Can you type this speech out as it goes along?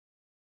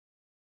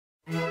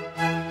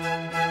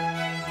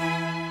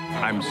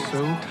I'm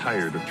so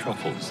tired of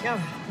truffles. Oh,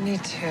 me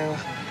too.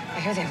 I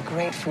hear they have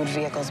great food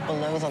vehicles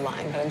below the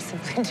line, but I'm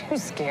simply too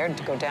scared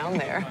to go down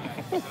there.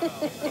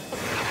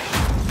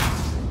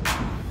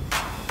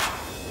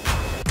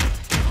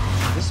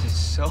 This is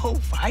so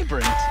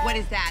vibrant. What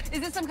is that?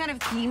 Is this some kind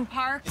of theme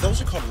park?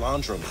 Those are called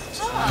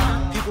laundromats.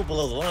 Oh. People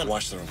below the line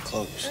wash their own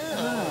clothes.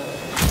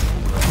 Oh.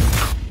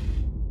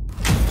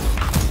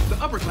 The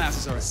upper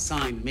classes are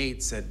assigned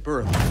mates at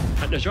birth.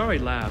 At Najari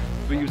Lab,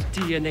 we use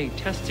DNA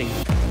testing,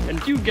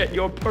 and you get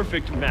your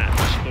perfect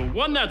match. The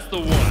one that's the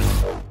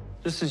one.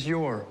 This is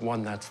your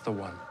one that's the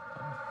one.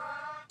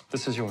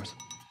 This is yours.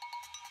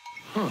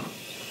 We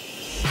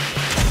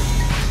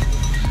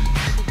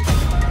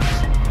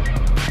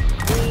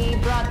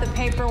brought the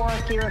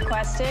paperwork you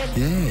requested.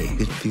 Yay,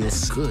 it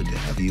feels good to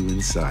have you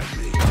inside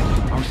me.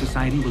 Our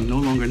society will no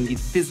longer need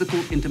physical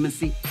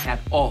intimacy at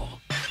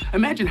all.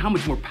 Imagine how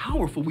much more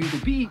powerful we will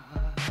be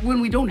when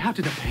we don't have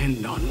to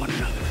depend on one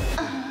another.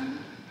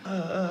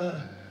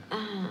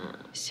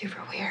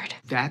 Super weird.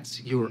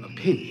 That's your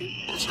opinion.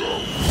 Let's go.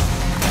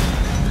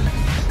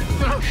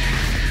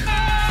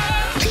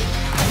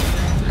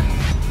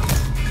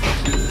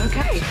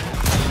 Okay.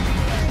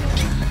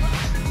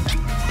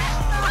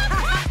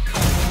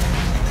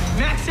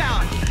 Max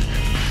out.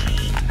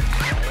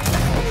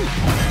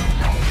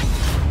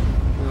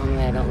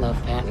 Normally, I don't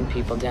love patting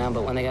people down,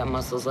 but when they got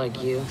muscles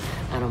like you,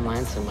 I don't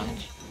mind so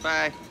much.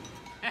 Bye.